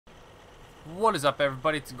What is up,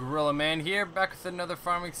 everybody? It's Gorillaman here, back with another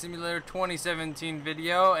Farming Simulator 2017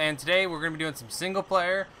 video, and today we're going to be doing some single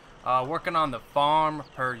player, working on the farm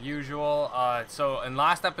per usual. So in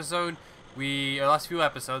last episode, last few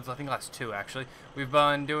episodes, I think last two actually, we've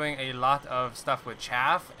been doing a lot of stuff with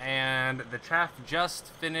chaff, and the chaff just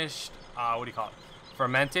finished,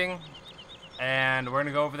 fermenting, and we're going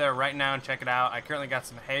to go over there right now and check it out. I currently got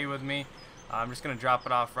some hay with me. I'm just going to drop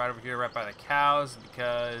it off right over here, right by the cows,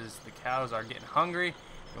 because the cows are getting hungry,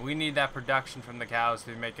 and we need that production from the cows to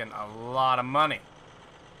be making a lot of money.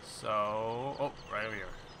 So, oh, right over here.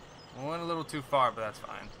 Went a little too far, but that's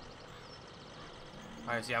fine.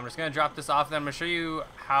 Alright, so yeah, I'm just going to drop this off, then I'm going to show you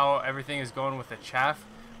how everything is going with the chaff.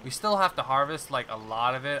 We still have to harvest, like, a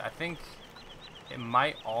lot of it. I think it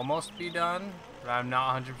might almost be done, but I'm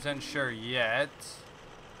not 100% sure yet.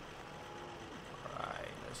 Alright,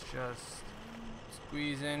 let's just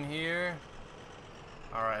squeeze in here.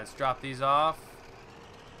 Alright, let's drop these off.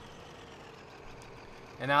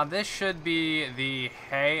 And now this should be the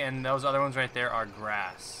hay, and those other ones right there are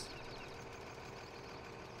grass.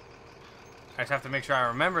 I just have to make sure I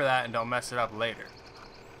remember that and don't mess it up later.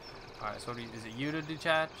 Alright, so is it you to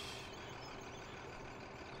detach?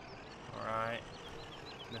 Alright.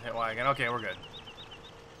 Hit Y again. Okay, we're good.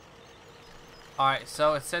 Alright,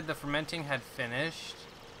 so it said the fermenting had finished.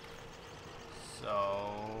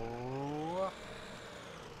 So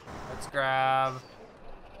let's grab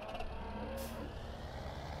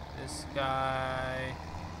this guy.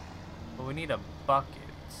 But we need a bucket.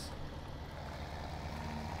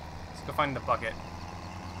 Let's go find the bucket.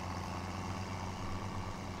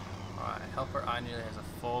 Alright, helper I nearly has a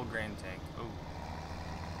full grain tank. Ooh.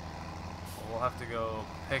 Well, we'll have to go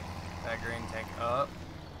pick that grain tank up.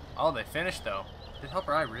 Oh, they finished though. Did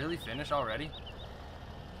helper I really finish already?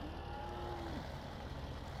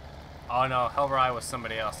 Oh no, Helper I was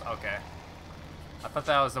somebody else. Okay. I thought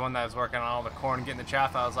that was the one that was working on all the corn, getting the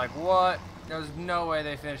chaff. I was like, what? There's no way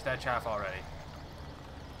they finished that chaff already.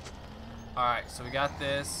 Alright, so we got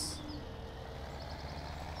this.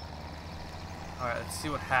 Alright, let's see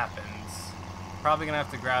what happens. Probably gonna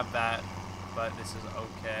have to grab that, but this is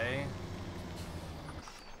okay.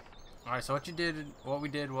 Alright, so what we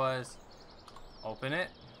did was open it.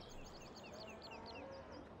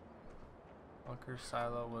 Bunker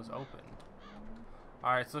silo was opened.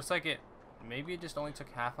 Alright, so looks like maybe it just only took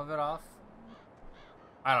half of it off.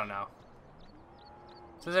 I don't know.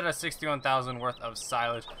 It says it has 61,000 worth of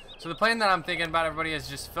silage. So the plan that I'm thinking about, everybody, is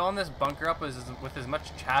just filling this bunker up with as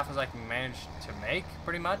much chaff as I can manage to make,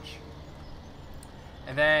 pretty much.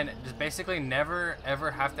 And then just basically never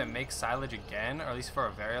ever have to make silage again, or at least for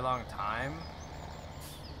a very long time.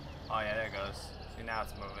 Oh yeah, there it goes. See, now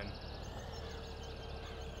it's moving.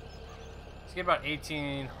 You get about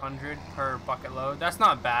 1,800 per bucket load. That's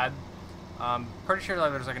not bad. Pretty sure that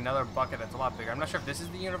there's like another bucket that's a lot bigger. I'm not sure if this is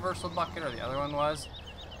the universal bucket or the other one was,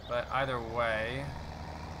 but either way,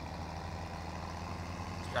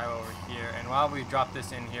 let's drive over here. And while we drop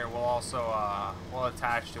this in here, we'll also we'll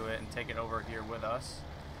attach to it and take it over here with us.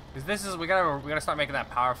 Because this is we gotta start making that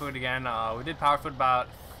power food again. We did power food about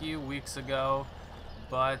a few weeks ago,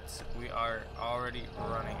 but we are already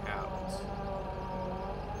running out.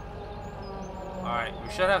 Alright, we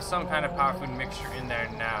should have some kind of power food mixture in there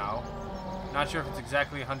now. Not sure if it's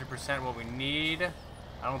exactly 100% what we need.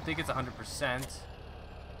 I don't think it's 100%.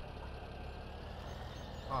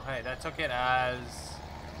 Oh, hey, that took it as...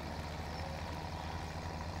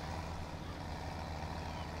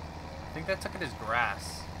 I think that took it as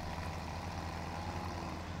grass.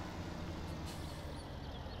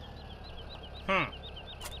 Well,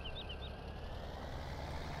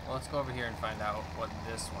 let's go over here and find out what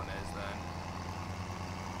this one is then.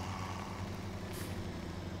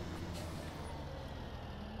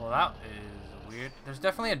 Well, that is weird. There's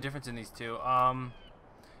definitely a difference in these two. Yeah,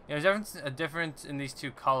 there's definitely a difference in these two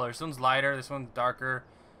colors. This one's lighter, this one's darker.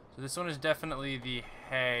 So this one is definitely the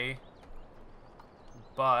hay.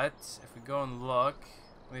 But if we go and look,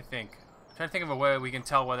 let me think. I'm trying to think of a way we can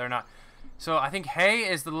tell whether or not. So I think hay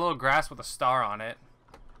is the little grass with a star on it.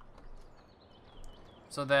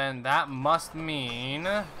 So then that must mean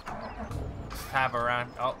tab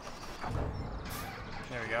around. Oh,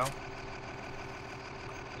 there we go.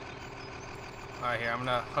 Alright, here, I'm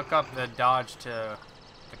gonna hook up the Dodge to...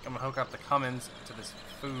 I'm gonna hook up the Cummins to this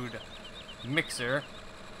food mixer.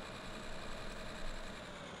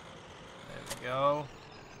 There we go.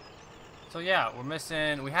 So yeah,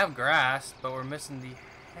 we have grass, but we're missing the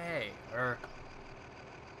hay, or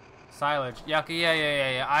silage. Yeah,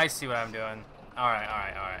 okay, yeah, I see what I'm doing. Alright,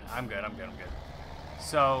 I'm good.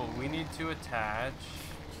 So, we need to attach...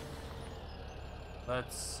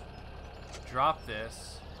 Let's drop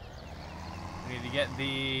this. We need to get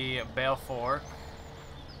the bale fork.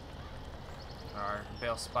 Or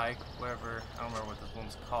bale spike, whatever. I don't remember what this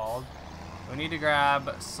one's called. We need to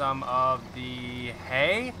grab some of the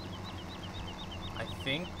hay, I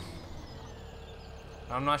think.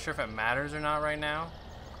 I'm not sure if it matters or not right now.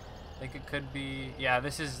 I think it could be. Yeah,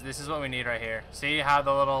 this is what we need right here. See how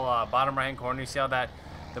the little bottom right hand corner, you see how that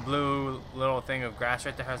the blue little thing of grass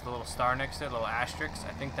right there has the little star next to it, little asterisk?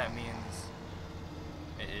 I think that means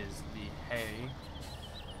it is the hay.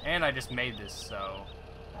 And I just made this, so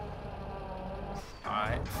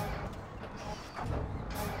alright.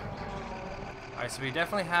 Alright, so we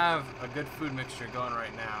definitely have a good food mixture going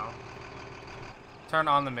right now. Turn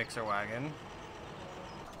on the mixer wagon.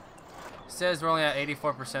 It says we're only at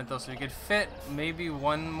 84% though, so we could fit maybe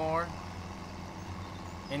one more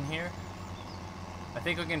in here. I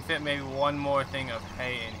think we can fit maybe one more thing of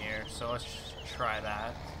hay in here, so let's try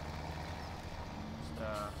that.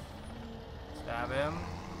 Just, stab him.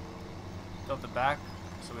 Tilt the back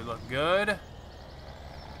so we look good.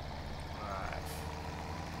 Alright.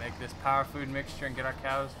 Make this power food mixture and get our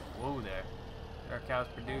cows. Whoa there. Get our cows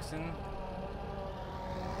producing.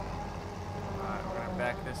 Alright, we're gonna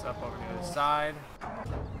back this up over to the side.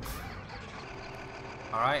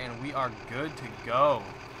 Alright, and we are good to go.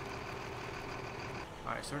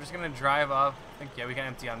 Alright, so we're just gonna drive up. I think, yeah, we can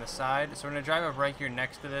empty on this side. So we're gonna drive up right here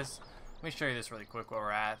next to this. Let me show you this really quick where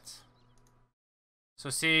we're at. So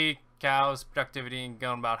see, cows, productivity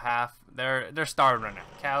going about half. They're starving right now.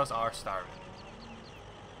 Cows are starving.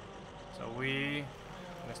 So I'm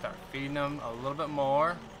gonna start feeding them a little bit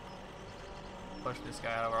more. Push this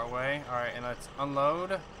guy out of our way. Alright, and let's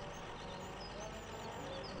unload.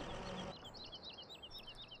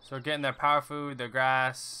 So we're getting their power food, their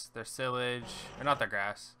grass, their silage, or not their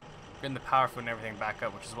grass. We're getting the power food and everything back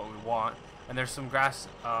up, which is what we want. And there's some grass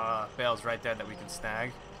bales right there that we can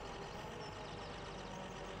snag.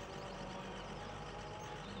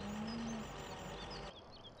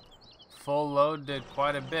 Full load did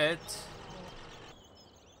quite a bit.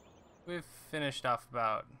 We've finished off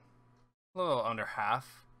about a little under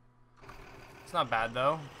half. It's not bad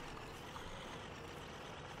though.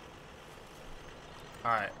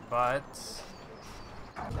 Alright, but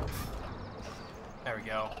there we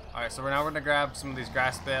go. Alright, so now we're gonna grab some of these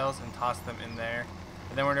grass bales and toss them in there.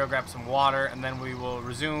 And then we're gonna go grab some water and then we will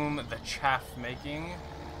resume the chaff making.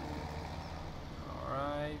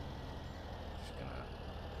 Alright. Just gonna.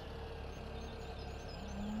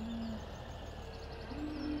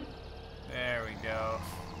 There we go.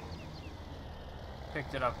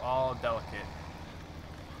 Picked it up all delicate.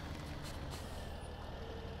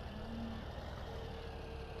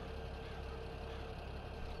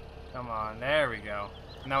 Come on, there we go.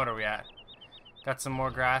 Now what are we at? Got some more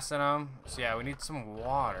grass in them. So yeah, we need some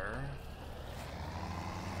water.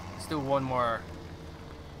 Let's do one more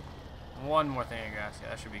thing of grass. Yeah,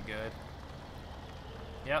 that should be good.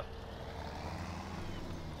 Yep.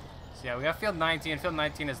 So yeah, we got field 19. Field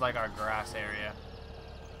 19 is like our grass area.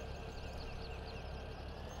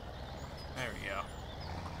 There we go.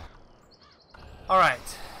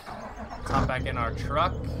 Alright. Let's hop back in our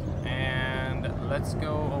truck and let's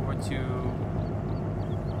go over to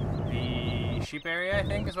the sheep area, I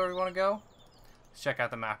think is where we want to go. Let's check out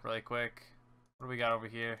the map really quick. What do we got over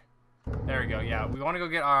here? There we go. Yeah, we want to go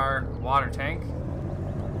get our water tank.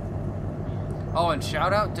 Oh, and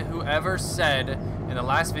shout out to whoever said in the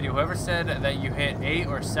last video, whoever said that you hit 8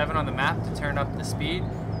 or 7 on the map to turn up the speed.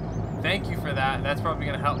 Thank you for that. That's probably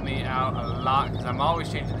going to help me out a lot because I'm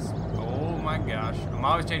always changing this. Oh my gosh. I'm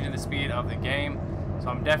always changing the speed of the game. So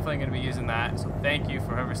I'm definitely going to be using that. So thank you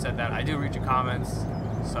for whoever said that. I do read your comments.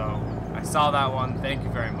 So I saw that one. Thank you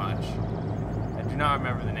very much. I do not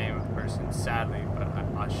remember the name of the person, sadly, but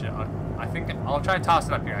I think I'll try and toss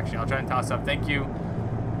it up here actually. I'll try and toss it up. Thank you.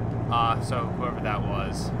 So whoever that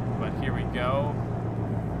was. But here we go.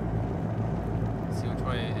 Let's see which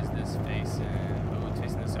way is this facing. Oh, it's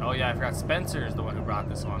facing this. Oh yeah, I forgot Spencer is the one who brought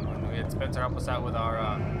this one. When we had Spencer help us out with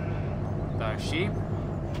our sheep.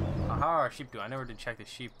 How are our sheep doing? I never did check the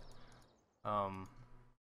sheep. Alright,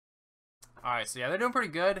 so yeah, they're doing pretty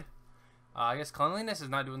good. I guess cleanliness is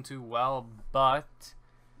not doing too well, but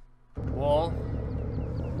wool,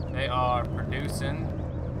 they are producing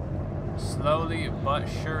slowly but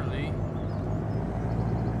surely.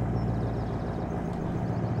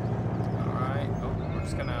 Alright, oh, we're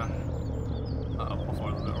just gonna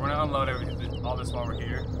we're gonna unload everything, all this while we're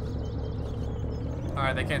here.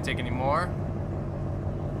 Alright, they can't take any more.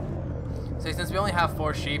 So since we only have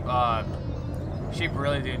 4 sheep, sheep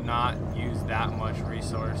really do not use that much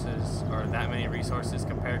resources, or that many resources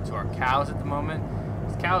compared to our cows at the moment.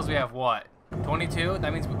 Cows, we have what? 22?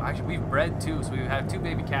 That means we've bred 2, so we have 2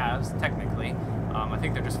 baby calves, technically. I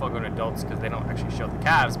think they're just full-grown adults because they don't actually show the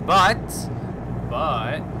calves, but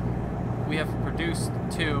we have produced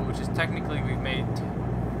 2, which is technically we've made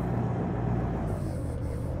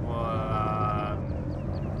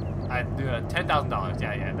 $10,000.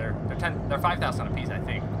 Yeah, they're $5,000 a piece, I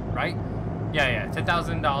think, right? Yeah,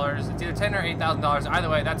 $10,000. It's either $10,000 or $8,000. Either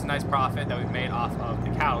way, that's a nice profit that we've made off of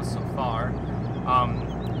the cows so far.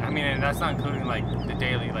 I mean, and that's not including like the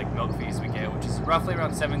daily like milk fees we get, which is roughly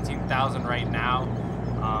around 17,000 right now.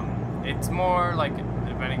 It's more like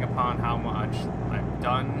depending upon how much I've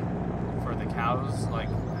done for the cows, like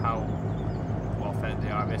how well fed they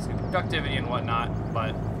are, basically productivity and whatnot.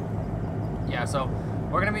 But yeah, so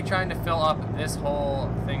we're gonna be trying to fill up this whole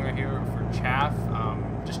thing right here for chaff.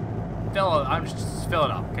 Just fill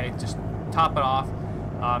it up, okay? Just top it off.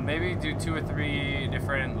 Maybe do 2 or 3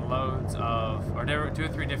 different loads of, or 2 or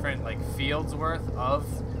 3 different like fields worth of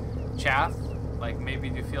chaff. Like maybe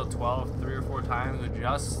do field 12 3 or 4 times with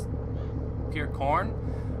just pure corn.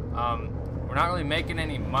 We're not really making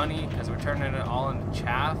any money because we're turning it all into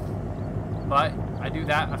chaff, but I do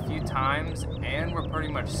that a few times and we're pretty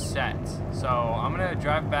much set. So I'm gonna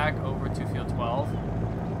drive back over to field 12.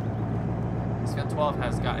 This field 12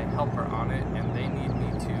 has got a helper on it and they need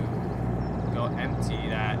me to go empty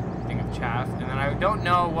that thing of chaff, and then I don't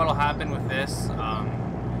know what'll happen with this.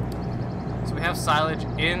 So we have silage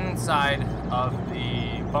inside of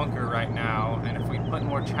the bunker right now, and if we put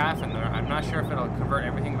more chaff in there, I'm not sure if it'll convert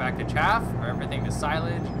everything back to chaff or everything to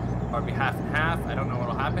silage, or be half and half. I don't know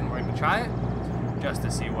what'll happen. We're gonna try it just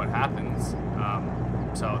to see what happens.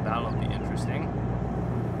 So that'll be interesting.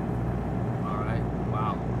 All right.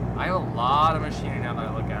 Wow. I have a lot of machinery now that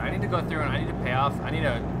I look at. I need to go through and I need to pay off. I need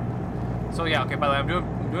to. So yeah, okay, by the way,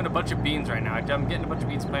 I'm doing a bunch of beans right now. I'm getting a bunch of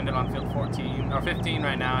beans planted on field 14, or 15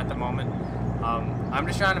 right now at the moment. I'm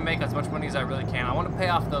just trying to make as much money as I really can. I want to pay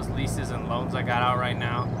off those leases and loans I got out right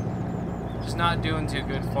now. Just not doing too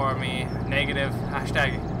good for me. Negative,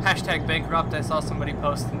 hashtag bankrupt, I saw somebody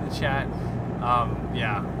post in the chat.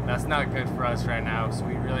 Yeah, that's not good for us right now, so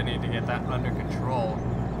we really need to get that under control.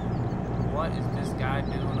 What is this guy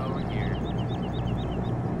doing over here?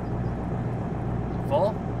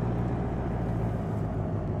 Full?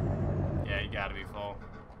 Gotta be full.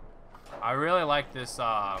 I really like this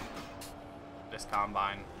this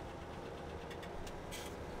combine.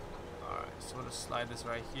 Alright, so we'll just slide this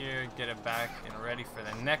right here, get it back and ready for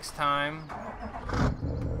the next time.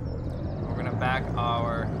 We're gonna back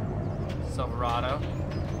our Silverado.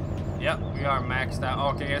 Yep, we are maxed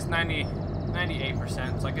out. Okay, it's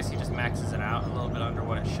 98%, so I guess he just maxes it out a little bit under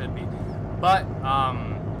what it should be. But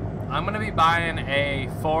I'm gonna be buying a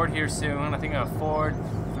Ford here soon. I think a Ford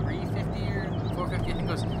 350 or 450.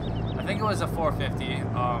 I think it was a 450.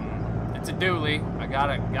 It's a dually. I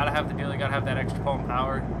gotta have the dually. Gotta have that extra pulling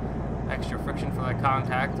power, extra friction for that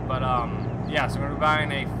contact. But yeah, so we're gonna be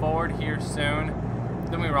buying a Ford here soon.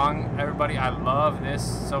 Don't get me wrong, everybody. I love this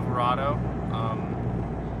Silverado.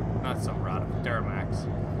 Not Silverado, Duramax.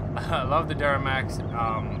 I love the Duramax.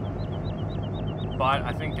 But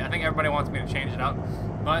I think everybody wants me to change it up.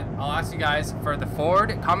 But I'll ask you guys for the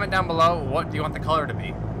Ford. Comment down below what do you want the color to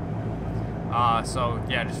be. So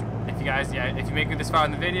yeah, just if you make it this far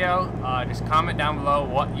in the video, just comment down below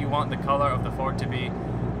what you want the color of the Ford to be.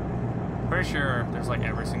 Pretty sure there's like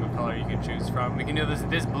every single color you can choose from. We can do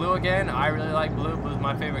this blue again. I really like blue. Blue's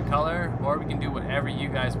my favorite color. Or we can do whatever you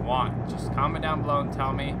guys want. Just comment down below and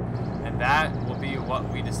tell me, and that will be what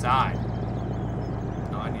we decide.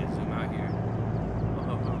 Oh, I need to zoom out here.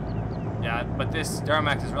 Yeah, but this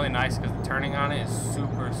Duramax is really nice because the turning on it is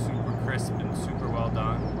super crisp and super well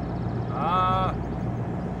done.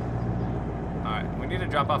 Alright, we need to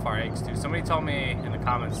drop off our eggs too. Somebody told me in the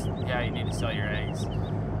comments, yeah, you need to sell your eggs.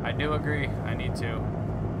 I do agree, I need to.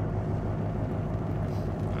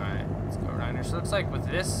 Alright, let's go around here. So it looks like with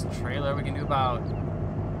this trailer we can do about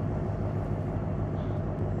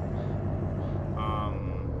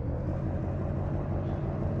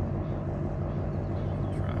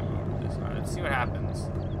let's see what happens.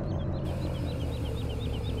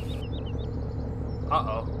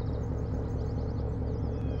 Uh-oh.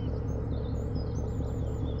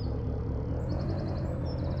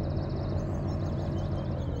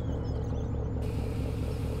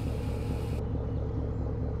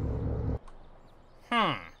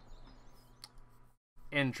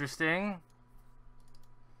 Interesting.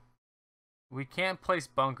 We can't place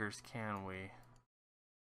bunkers, can we?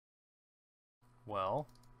 Well.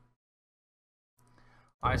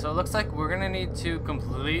 Alright, so it looks like we're gonna need to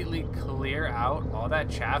completely clear out all that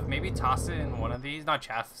chaff. Maybe toss it in one of these, not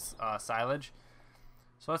chaff, silage.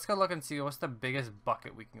 So let's go look and see what's the biggest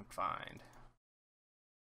bucket we can find.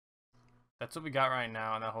 That's what we got right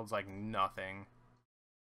now, and that holds like nothing.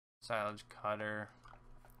 Silage cutter.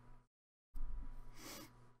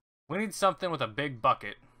 We need something with a big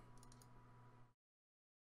bucket.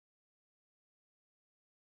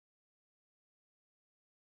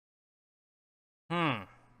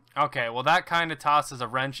 Okay, well that kind of tosses a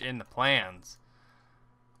wrench in the plans.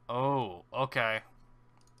 Oh, okay.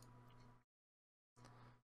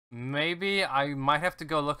 Maybe I might have to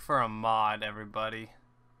go look for a mod, everybody.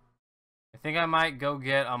 I think I might go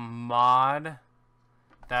get a mod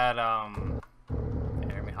that, here,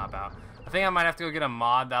 let me hop out. I think I might have to go get a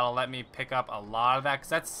mod that'll let me pick up a lot of that, because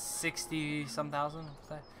that's 60-some thousand?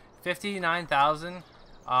 59,000,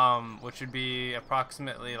 which would be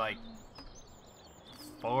approximately like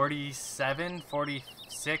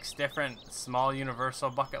 46 different small universal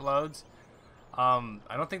bucket loads. I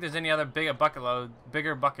don't think there's any other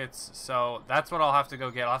bigger buckets, so that's what I'll have to go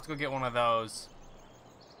get. I'll have to go get one of those.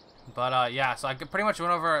 But yeah, so I pretty much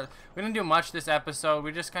went over. We didn't do much this episode.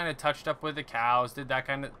 We just kind of touched up with the cows, did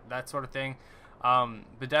that sort of thing.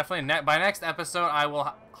 But definitely by next episode, I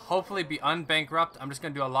will hopefully be unbankrupt. I'm just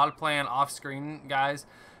gonna do a lot of playing off screen, guys.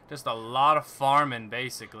 Just a lot of farming,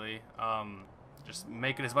 basically. Just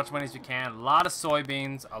making as much money as we can. A lot of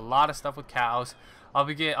soybeans, a lot of stuff with cows. I'll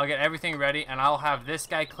get everything ready, and I'll have this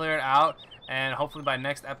guy cleared out, and hopefully by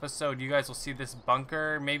next episode you guys will see this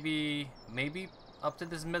bunker maybe up to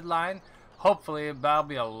this midline. Hopefully that'll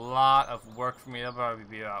be a lot of work for me. That'll probably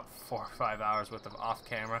be about 4 or 5 hours worth of off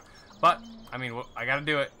camera, but I mean, I gotta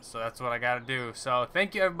do it, so that's what I gotta do. So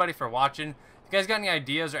thank you everybody for watching. If you guys got any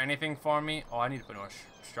ideas or anything for me, oh, I need to put more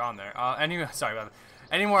straw in there. Anyway, sorry about that.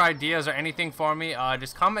 Any more ideas or anything for me,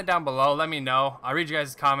 just comment down below. Let me know. I read you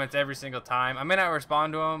guys' comments every single time. I may not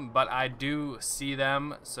respond to them, but I do see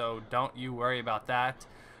them, so don't you worry about that.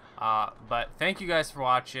 But thank you guys for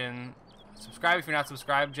watching. Subscribe if you're not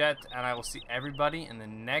subscribed yet, and I will see everybody in the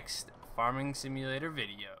next Farming Simulator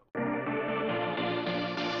video.